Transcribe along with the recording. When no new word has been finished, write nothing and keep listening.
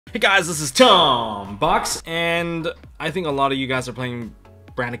Hey guys, this is Tom Box, and I think a lot of you guys are playing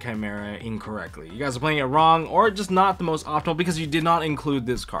Branded Chimera incorrectly. You guys are playing it wrong, or just not the most optimal because you did not include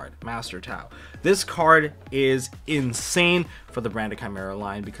this card, Master Tao. This card is insane for the Branded Chimera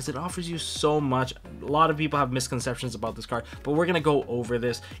line because it offers you so much. A lot of people have misconceptions about this card, but we're gonna go over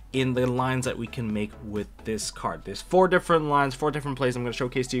this in the lines that we can make with this card. There's 4 different lines, 4 different plays I'm gonna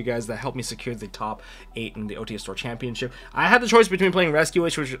showcase to you guys that help me secure the top 8 in the OTS Store Championship. I had the choice between playing Rescue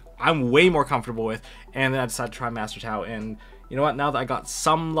Witch, which I'm way more comfortable with, and then I decided to try Master Tao. And you know what, now that I got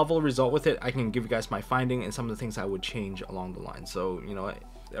some level of result with it, I can give you guys my finding and some of the things I would change along the line. So, you know what,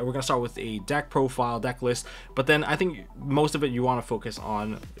 we're gonna start with a deck profile, deck list, but then I think most of it you want to focus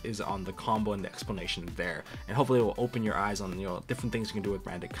on is on the combo and the explanation there, and hopefully it will open your eyes on, you know, different things you can do with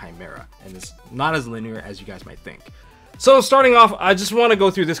Branded Chimera, and it's not as linear as you guys might think. So starting off, I just want to go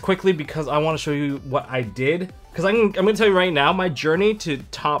through this quickly because I want to show you what I did, because I'm gonna tell you right now, my journey to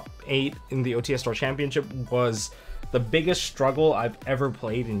top 8 in the OTS Store Championship was the biggest struggle I've ever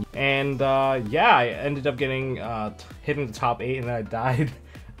played in. And yeah, I ended up getting hitting the top 8, and then I died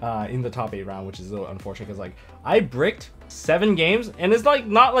in the top 8 round, which is a little unfortunate because like I bricked 7 games, and it's like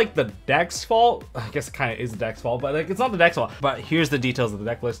not like the deck's fault. I guess it kind of is the deck's fault, but like it's not the deck's fault. But here's the details of the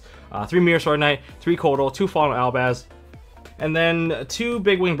deck list: 3 Mirror Sword Knight, 3 Kodal, 2 Fallen Albaz, and then 2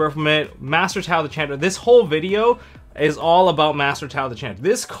 Big Wing Berfament, Master Tao the Chanter. This whole video is all about Master Tao the Chanter.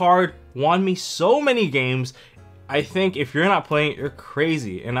 This card won me so many games. I think if you're not playing it, you're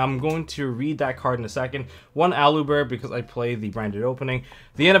crazy, and I'm going to read that card in a second. 1 Aluber because I played the branded opening.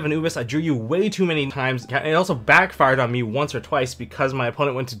 The end of Anubis, I drew you way too many times. It also backfired on me once or twice because my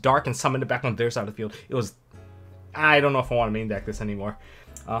opponent went to dark and summoned it back on their side of the field. It was, I don't know if I want to main deck this anymore.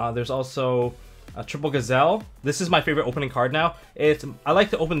 There's also a triple Gazelle. This is my favorite opening card now. I like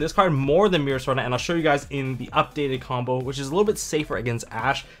to open this card more than Mirror Sword Knight, and I'll show you guys in the updated combo, which is a little bit safer against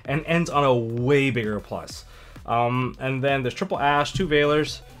Ash and ends on a way bigger plus. And then there's triple Ash, 2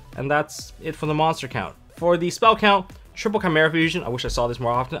 Veilers, and that's it for the monster count. For the spell count, triple Chimera Fusion. I wish I saw this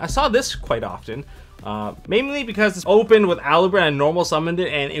more often. I saw this quite often, mainly because it's opened with Aluber and I normal summoned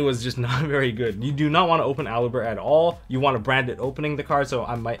it, and it was just not very good. You do not want to open Aluber at all. You want to brand it opening the card, so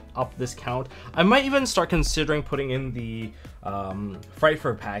I might up this count. I might even start considering putting in the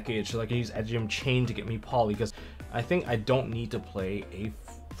Frightfur package, so I can use Edgium Chain to get me Poly, because I think I don't need to play a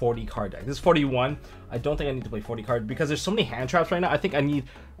 40 card deck. This is 41. I don't think I need to play 40 card because there's so many hand traps right now. I think I need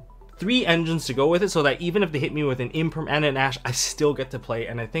 3 engines to go with it, so that even if they hit me with an Imperm and an Ash, I still get to play.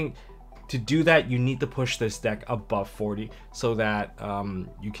 And I think to do that, you need to push this deck above 40 so that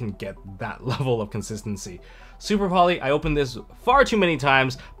you can get that level of consistency. Super Poly, I opened this far too many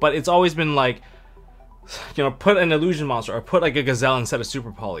times, but it's always been like, you know, put an illusion monster or put like a Gazelle instead of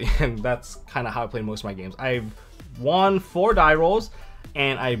Super Poly, and that's kind of how I play most of my games. I've won 4 die rolls,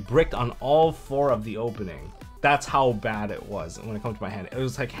 and I bricked on all 4 of the opening. That's how bad it was when it comes to my hand. It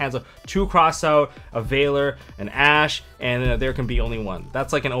was like hands of 2 cross out, a Veiler, an Ash, and there can be only 1.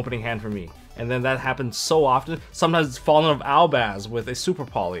 That's like an opening hand for me. And then that happens so often. Sometimes it's Fallen of Albaz with a Super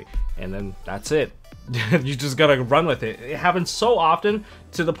Poly, and then that's it. You just gotta run with it. It happens so often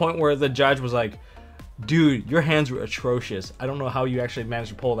to the point where the judge was like, dude, your hands were atrocious. I don't know how you actually managed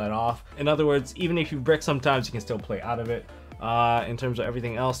to pull that off. In other words, even if you brick sometimes, you can still play out of it. In terms of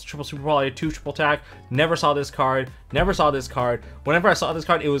everything else, triple Super Poly, 2 triple attack. Never saw this card. Never saw this card. Whenever I saw this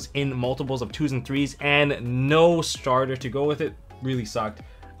card, it was in multiples of 2s and 3s, and no starter to go with it. Really sucked.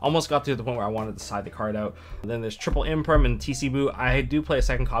 Almost got to the point where I wanted to side the card out. And then there's triple Imperm and TC Boo. I do play a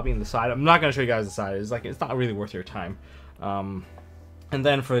second copy in the side. I'm not gonna show you guys the side. It's not really worth your time. And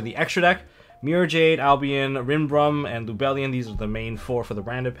then for the extra deck, Mirror Jade, Albion, Rinbrum, and Lubellion. These are the main 4 for the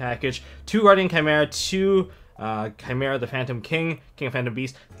branded package. 2 Guardian Chimera, 2 Chimera the Phantom King, King of Phantom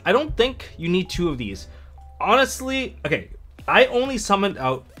Beast. I don't think you need 2 of these. Honestly, okay, I only summoned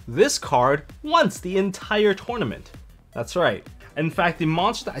out this card once the entire tournament. That's right. In fact, the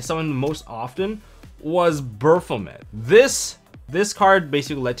monster that I summoned most often was Berfament. This card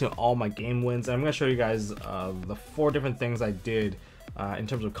basically led to all my game wins. And I'm going to show you guys the 4 different things I did in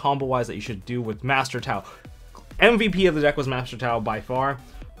terms of combo-wise that you should do with Master Tao. MVP of the deck was Master Tao by far.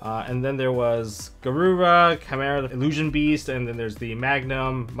 And then there was Garura, Chimera, the Illusion Beast, and then there's the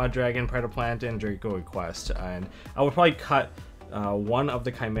Magnum, Mud Dragon, Predaplant, and Draco Quest. And I would probably cut 1 of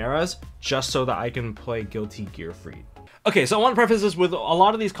the Chimeras just so that I can play Guilty Gear free. Okay, so I want to preface this with a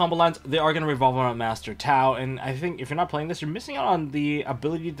lot of these combo lines, they are going to revolve around Master Tao, and I think if you're not playing this, you're missing out on the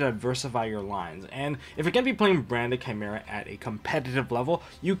ability to diversify your lines. And if you're going to be playing Branded Chimera at a competitive level,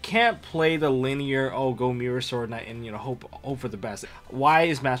 you can't play the linear, oh, go Mirror Sword Knight and, you know, hope for the best. Why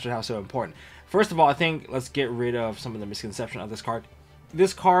is Master Tao so important? First of all, I think let's get rid of some of the misconception of this card.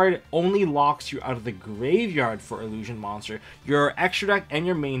 this card only locks you out of the graveyard for Illusion Monster. Your extra deck and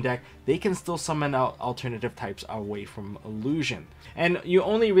your main deck, they can still summon out alternative types away from Illusion. And you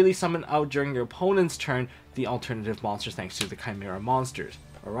only really summon out during your opponent's turn the alternative monsters thanks to the Chimera monsters.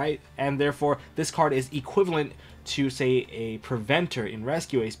 Alright? And therefore, this card is equivalent to, say, a Preventer in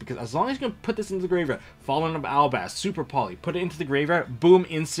Rescue Ace, because as long as you can put this into the graveyard, Fallen of Albaz, Super Poly, put it into the graveyard, boom,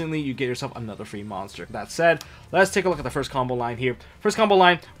 instantly you get yourself another free monster. That said, let's take a look at the first combo line here. First combo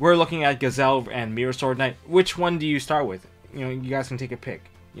line, we're looking at Gazelle and Mirror Sword Knight. Which one do you start with? You know, you guys can take a pick.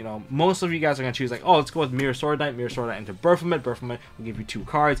 You know, most of you guys are going to choose like, oh, let's go with Mirror Sword Knight into Baphomet. Baphomet will give you 2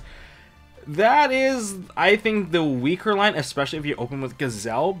 cards. That is, I think, the weaker line, especially if you open with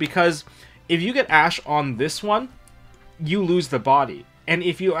Gazelle, because if you get Ash on this one, you lose the body. And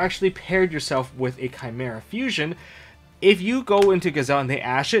if you actually paired yourself with a Chimera Fusion, if you go into Gazelle and they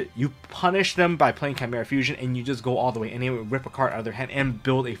Ash it, you punish them by playing Chimera Fusion and you just go all the way and they will rip a card out of their hand and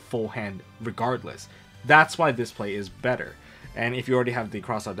build a full hand regardless. That's why this play is better. And if you already have the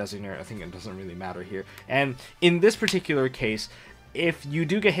Crossout Designator, I think it doesn't really matter here. And in this particular case, if you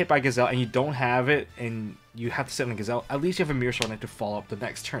do get hit by Gazelle and you don't have it and you have to sit on Gazelle, at least you have a Mirror Sword Knight to follow up the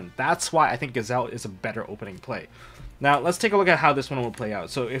next turn. That's why I think Gazelle is a better opening play. Now, let's take a look at how this one will play out.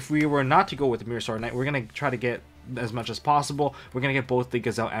 So if we were not to go with the Mirror Sword Knight, we're going to try to get as much as possible. We're going to get both the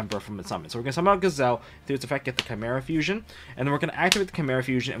Gazelle and Baphomet summon. So we're going to summon out Gazelle, through its effect get the Chimera Fusion, and then we're going to activate the Chimera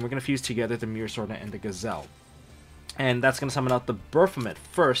Fusion, and we're going to fuse together the Mirror Sword Knight and the Gazelle. And that's going to summon out the Baphomet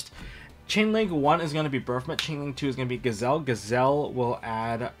first. Chainlink 1 is going to be Baphomet, Chainlink 2 is going to be Gazelle. Gazelle will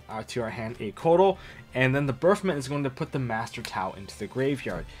add to our hand a Kotal, and then the Baphomet is going to put the Master Tao into the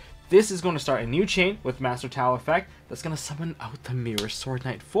graveyard. This is going to start a new chain with Master Tao effect that's going to summon out the Mirror Sword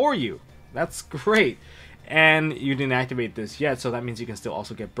Knight for you. That's great. And you didn't activate this yet, so that means you can still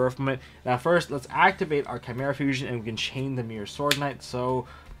also get Baphomet. Now first, let's activate our Chimera Fusion and we can chain the Mirror Sword Knight. So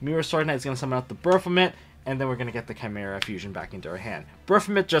Mirror Sword Knight is going to summon out the Baphomet, and then we're going to get the Chimera Fusion back into our hand.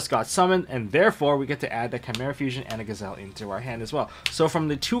 Baphomet just got summoned, and therefore we get to add the Chimera Fusion and a Gazelle into our hand as well. So from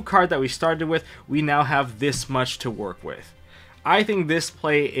the 2 cards that we started with, we now have this much to work with. I think this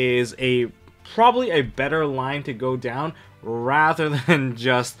play is probably a better line to go down rather than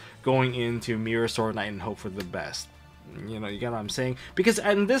just going into Mirror Sword Knight and hope for the best. You know, you get what I'm saying? Because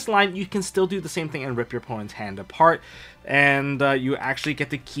in this line, you can still do the same thing and rip your opponent's hand apart, and you actually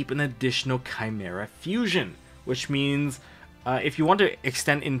get to keep an additional Chimera Fusion, which means if you want to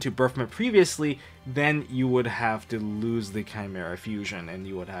extend into Baphomet previously, then you would have to lose the Chimera Fusion, and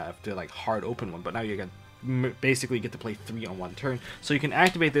you would have to like hard open one, but now you basically get to play 3 on 1 turn, so you can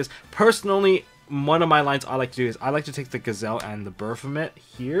activate this. Personally, one of my lines I like to do is I like to take the Gazelle and the Baphomet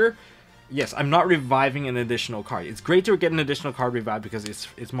here. Yes, I'm not reviving an additional card. It's great to get an additional card revived because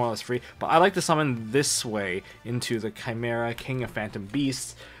it's more or less free, but I like to summon this way into the Chimera, King of Phantom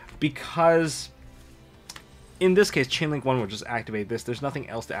Beasts, because in this case, Chainlink 1 will just activate this. There's nothing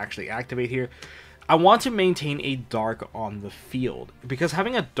else to actually activate here. I want to maintain a dark on the field, because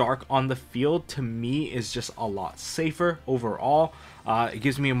having a dark on the field to me is just a lot safer overall. It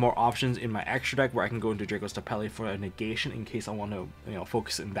gives me more options in my extra deck where I can go into Draco's Tapeli for a negation in case I want to, you know,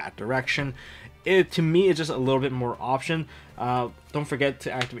 focus in that direction. To me, it's just a little bit more option. Don't forget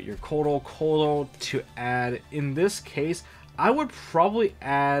to activate your Kotal to add. In this case, I would probably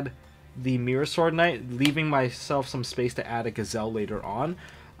add the Mirror Sword Knight, leaving myself some space to add a Gazelle later on.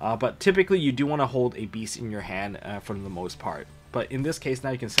 But typically you do want to hold a beast in your hand for the most part. But in this case, now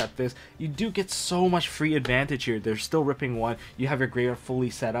you can set this. You do get so much free advantage here. They're still ripping 1. You have your graveyard fully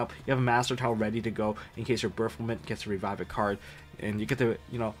set up. You have a Master Tao ready to go in case your Baphomet gets to revive a card. And you get to,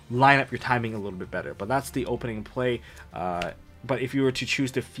 you know, line up your timing a little bit better. But that's the opening play. But if you were to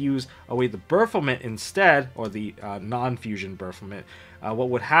choose to fuse away the Baphomet instead, or the non-fusion Baphomet, what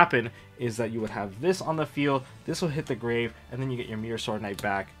would happen is that you would have this on the field, this will hit the grave, and then you get your Mirror Sword Knight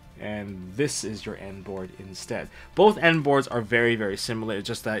back, and this is your end board instead. Both end boards are very, very similar, it's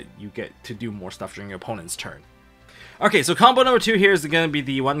just that you get to do more stuff during your opponent's turn. Okay, so combo number 2 here is going to be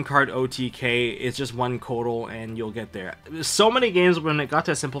the 1-card OTK. It's just 1 Kotal and you'll get there. So many games when it got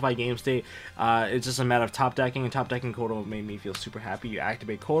to a simplified game state, it's just a matter of top decking, and top decking Kotal made me feel super happy. You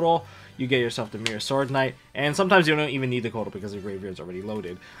activate Kotal, you get yourself the Mirror Sword Knight, and sometimes you don't even need the Kotal because your graveyard's already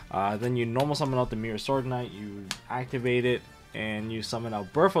loaded. Then you normal summon out the Mirror Sword Knight, you activate it, and you summon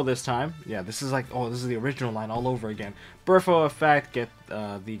out Burfo this time. Yeah, this is like, oh, this is the original line all over again. Burfo effect, get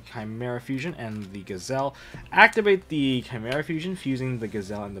the Chimera Fusion and the Gazelle. Activate the Chimera Fusion, fusing the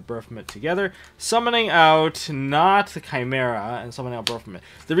Gazelle and the Baphomet together. Summoning out not the Chimera and summoning out Baphomet.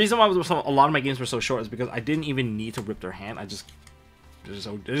 The reason why a lot of my games were so short is because I didn't even need to rip their hand. I just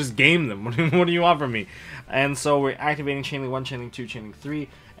just game them. What do you want from me? And so we're activating Chain Link 1, Chain Link 2, Chain Link 3,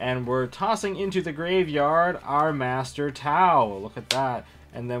 and we're tossing into the graveyard our Master Tao. Look at that.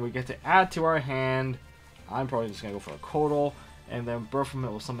 And then we get to add to our hand. I'm probably just going to go for a Kodal. And then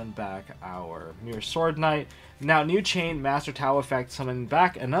Baphomet will summon back our Mirror Sword Knight. Now, new chain, Master Tao effect, summon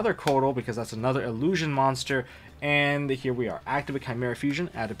back another Kodal because that's another illusion monster. And here we are. Activate Chimera Fusion,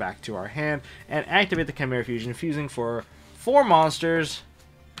 add it back to our hand. And activate the Chimera Fusion, fusing for 4 monsters.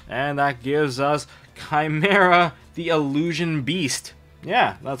 And that gives us Chimera, the Illusion Beast.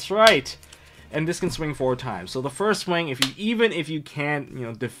 Yeah, that's right. And this can swing 4 times. So the first swing, even if you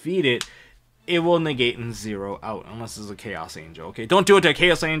can't, defeat it, it will negate and 0 out, unless it's a Chaos Angel. Okay, don't do it to a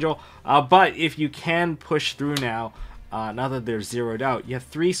Chaos Angel. But if you can push through now that they're zeroed out, you have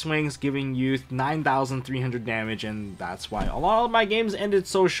 3 swings giving you 9,300 damage, and that's why a lot of my games ended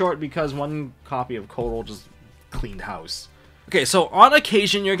so short, because one copy of Kodal just cleaned house. Okay, so on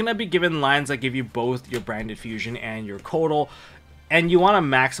occasion, you're going to be given lines that give you both your Branded Fusion and your Kodal, and you want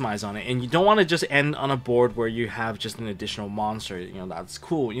to maximize on it, and you don't want to just end on a board where you have just an additional monster. That's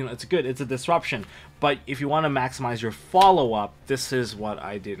cool, it's good, it's a disruption. But if you want to maximize your follow-up, this is what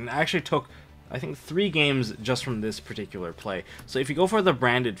I did. And I actually took, I think, 3 games just from this particular play. So if you go for the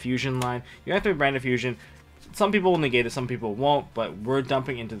Branded Fusion line, you have to have Branded Fusion. Some people will negate it, some people won't, but we're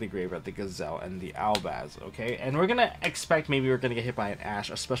dumping into the graveyard the Gazelle and the Albaz, okay? And we're going to expect maybe we're going to get hit by an Ash,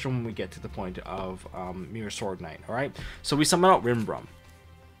 especially when we get to the point of Mirror Sword Knight, alright? So we summon out Rimbrum,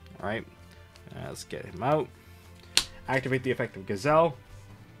 alright? Let's get him out. Activate the effect of Gazelle.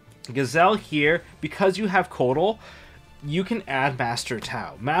 Gazelle here, because you have Kodal, you can add Master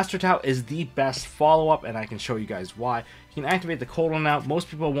Tao. Master Tao is the best follow-up, and I can show you guys why. You can activate the Kodal now. Most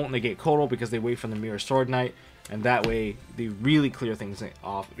people won't negate Kodal because they wait for the Mirror Sword Knight, and that way they really clear things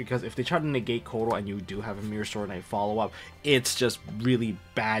off. Because if they try to negate Kodal and you do have a Mirror Sword Knight follow-up, it's just really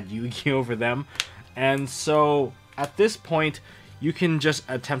bad Yu-Gi-Oh for them. And so at this point, you can just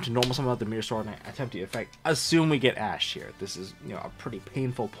attempt to normal summon out the Mirror Sword Knight, attempt the effect. Assume we get Ash here. This is a pretty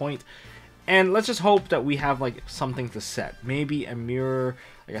painful point. And let's just hope that we have something to set. Maybe a mirror,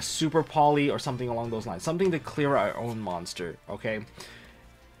 like a super poly or something along those lines. Something to clear our own monster, okay?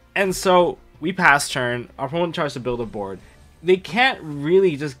 And so we pass turn. Our opponent tries to build a board. They can't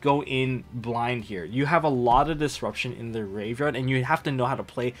really just go in blind here. You have a lot of disruption in the graveyard, and you have to know how to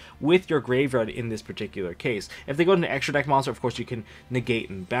play with your graveyard in this particular case. If they go into extra deck monster, of course you can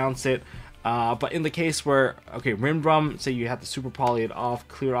negate and bounce it. But in the case where, okay, Rimbrum, say you have to super poly it off,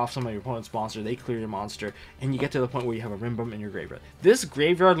 clear off some of your opponent's monster, they clear your monster, and you get to the point where you have a Rimbrum in your graveyard. This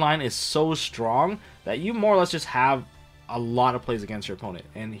graveyard line is so strong that you more or less just have a lot of plays against your opponent.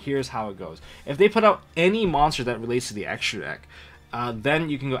 And here's how it goes. If they put out any monster that relates to the extra deck, then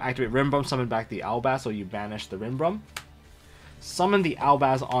you can go activate Rimbrum, summon back the Albaz, so you banish the Rimbrum. Summon the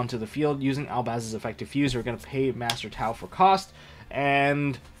Albaz onto the field. Using Albaz's effective fuse, we're going to pay Master Tao for cost,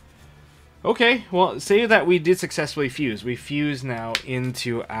 and okay, well, say that we did successfully fuse. We fuse now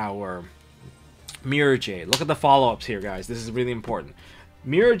into our Mirror Jade. Look at the follow-ups here, guys. This is really important.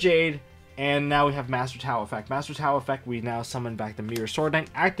 Mirror Jade, and now we have Master Tao effect. Master Tao effect, we now summon back the Mirror Sword Knight,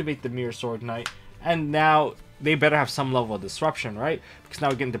 activate the Mirror Sword Knight, and now they better have some level of disruption, right? Because now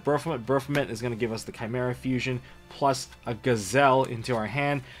we get into Baphomet. Baphomet is going to give us the Chimera Fusion plus a Gazelle into our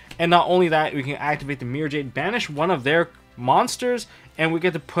hand. And not only that, we can activate the Mirror Jade, banish one of their monsters, and we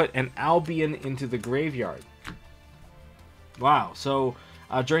get to put an Albion into the graveyard. Wow, so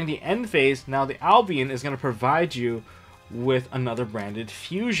during the end phase, now the Albion is going to provide you with another Branded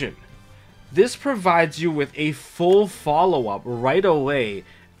Fusion. This provides you with a full follow-up right away,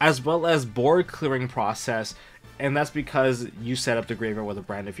 as well as board clearing process, and that's because you set up the graveyard with a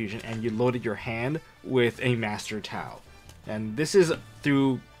Branded Fusion and you loaded your hand with a Master Tao. And this is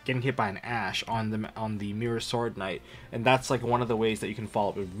through getting hit by an Ash on the Mirror Sword Knight, and that's one of the ways that you can follow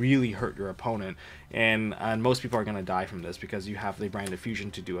up and really hurt your opponent. And most people are going to die from this because you have the Branded Fusion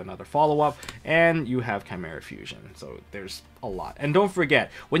to do another follow-up, and you have Chimera Fusion, so there's a lot. And don't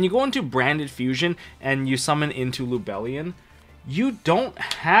forget, when you go into Branded Fusion and you summon into Lubellion, you don't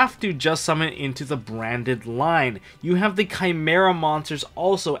have to just summon into the branded line. You have the Chimera monsters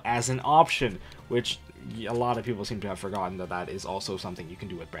also as an option, which a lot of people seem to have forgotten that is also something you can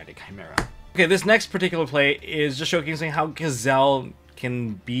do with Branded Chimera. Okay, this next particular play is just showcasing how Gazelle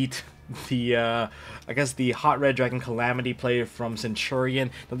can beat the, I guess, the Hot Red Dragon Calamity play from Centurion.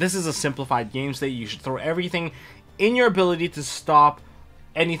 Now, this is a simplified game state. You should throw everything in your ability to stop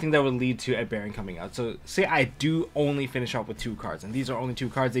anything that would lead to a Baron coming out. So say I do only finish up with 2 cards, and these are only 2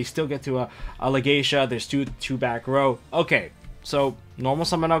 cards. They still get to a Legacia. There's two back row. Okay, So normal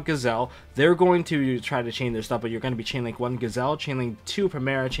summon out Gazelle. They're going to try to chain their stuff, but you're going to be chain link 1 Gazelle, chain link 2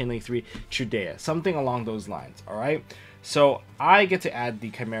 Chimera, chain link 3 Trudea, something along those lines. All right. So I get to add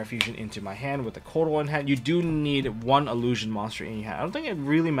the Chimera Fusion into my hand with the Kotal in hand. You do need 1 illusion monster in your hand. I don't think it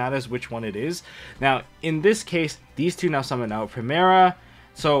really matters which one it is. Now in this case, these two now summon out Chimera.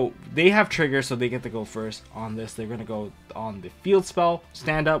 So they have triggers, so they get to go first on this. They're going to go on the field spell,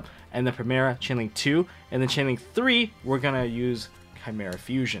 stand up, and the Chimera, chain link 2. And then chain link 3, we're going to use Chimera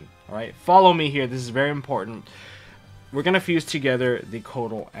Fusion. Alright, follow me here. This is very important. We're going to fuse together the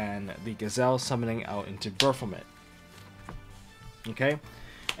Kotal and the Gazelle, summoning out into Berfelmet. Okay,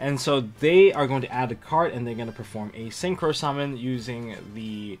 and so they are going to add a card, and they're going to perform a synchro summon using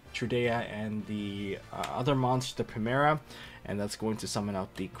the Trudea and the other monster, the Chimera, and that's going to summon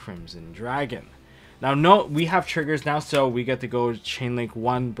out the Crimson Dragon. Now, note, we have triggers now, so we get to go chain link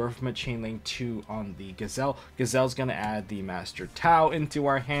 1 Berfelmet, chain link 2 on the Gazelle. Gazelle's going to add the Master Tao into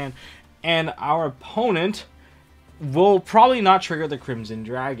our hand, and our opponent will probably not trigger the Crimson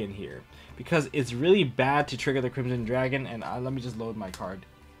Dragon here, because it's really bad to trigger the Crimson Dragon. And let me just load my card,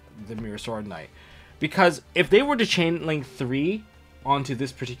 the Mirror Sword Knight, because if they were to chain link 3 onto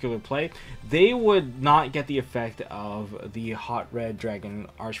this particular play, they would not get the effect of the Hot Red Dragon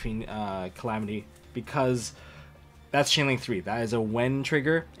Archfiend Calamity, because that's chain link 3. That is a when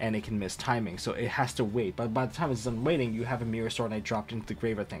trigger, and it can miss timing, so it has to wait. But by the time it's done waiting, you have a Mirror Sword Knight dropped into the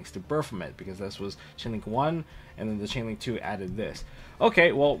graveyard thanks to Berfelmet, because this was chain link 1, and then the chain link 2 added this.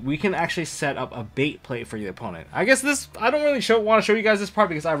 Okay, well, we can actually set up a bait play for your opponent. I guess this, I don't really want to show you guys this part,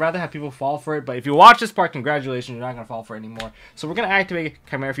 because I'd rather have people fall for it. But if you watch this part, congratulations, you're not going to fall for it anymore. So we're going to activate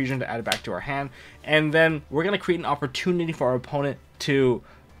Chimera Fusion to add it back to our hand, and then we're going to create an opportunity for our opponent to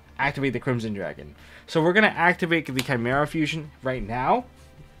activate the Crimson Dragon. So we're going to activate the Chimera Fusion right now,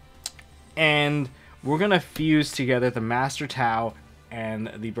 and we're going to fuse together the Master Tao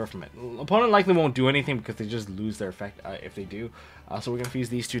and the Berfelmet. Opponent likely won't do anything because they just lose their effect if they do. So we're going to fuse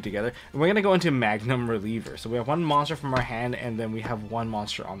these two together, and we're going to go into Magnum Reliever. So we have 1 monster from our hand, and then we have 1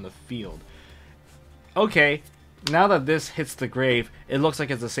 monster on the field. Okay, now that this hits the grave, it looks like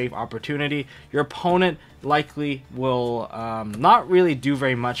it's a safe opportunity. Your opponent likely will not really do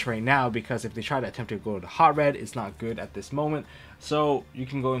very much right now, because if they try to attempt to go to Hot Red, it's not good at this moment. So you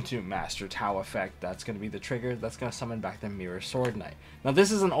can go into Master Tao effect. That's going to be the trigger. That's going to summon back the Mirror Sword Knight. Now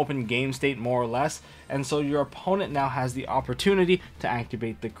this is an open game state, more or less, and so your opponent now has the opportunity to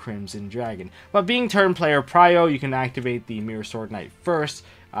activate the Crimson Dragon. But being turn player prio, you can activate the Mirror Sword Knight first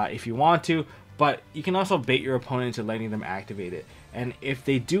if you want to, but you can also bait your opponent into letting them activate it. And if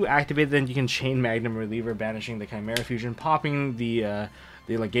they do activate it, then you can chain Magnum Reliever, banishing the Chimera Fusion, popping the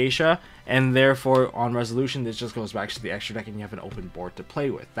Legatia, and therefore on resolution this just goes back to the extra deck and you have an open board to play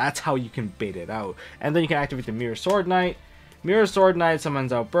with. That's how you can bait it out. And then you can activate the Mirror Sword Knight. Mirror Sword Knight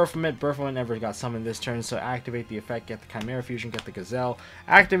summons out Berfelmet. Berfelmet never got summoned this turn, so activate the effect, get the Chimera Fusion, get the Gazelle,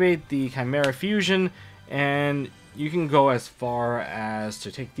 activate the Chimera Fusion, and you can go as far as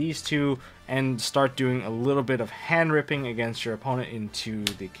to take these two and start doing a little bit of hand ripping against your opponent into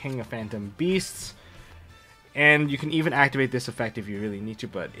the King of Phantom Beasts. And you can even activate this effect if you really need to,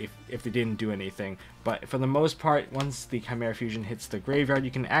 but if they didn't do anything. But for the most part, once the Chimera Fusion hits the graveyard,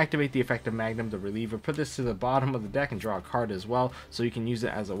 you can activate the effect of Magnum, the Reliever, put this to the bottom of the deck and draw a card as well, so you can use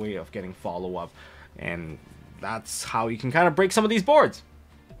it as a way of getting follow-up. And that's how you can kind of break some of these boards.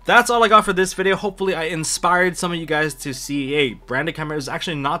 That's all I got for this video. Hopefully I inspired some of you guys to see, hey, Branded Chimera is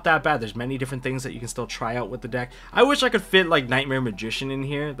actually not that bad. There's many different things that you can still try out with the deck. I wish I could fit like Nightmare Magician in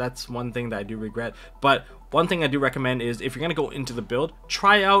here. That's one thing that I do regret. But one thing I do recommend is if you're going to go into the build,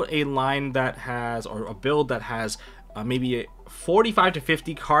 try out a line that has, or a build that has maybe 45 to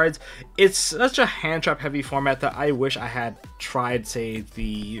 50 cards. It's such a hand trap heavy format that I wish I had tried, say,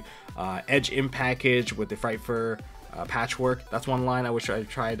 the Edge Imp package with the Fright Fur Patchwork. That's one line I wish I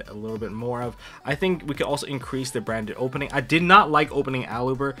tried a little bit more of. I think we could also increase the branded opening. I did not like opening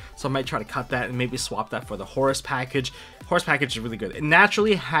Aluber, so I might try to cut that and maybe swap that for the Horus package. Horus package is really good. It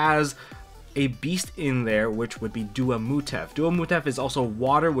naturally has a beast in there, which would be Dua Mutef. Dua Mutef is also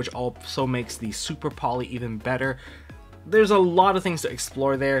water, which also makes the Super Poly even better. There's a lot of things to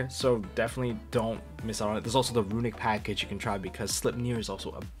explore there, so definitely don't miss out on it. There's also the Runic package you can try, because Slipnir is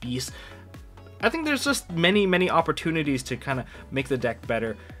also a beast. I think there's just many opportunities to kind of make the deck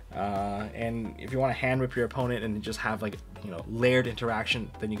better, and if you want to hand rip your opponent and just have, like, you know, layered interaction,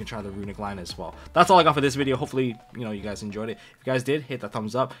 then you can try the Runic line as well. That's all I got for this video. Hopefully, you know, you guys enjoyed it. If you guys did, hit that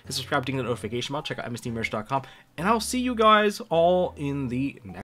thumbs up, hit subscribe, ding the notification bell, check out msttv.com, and I'll see you guys all in the next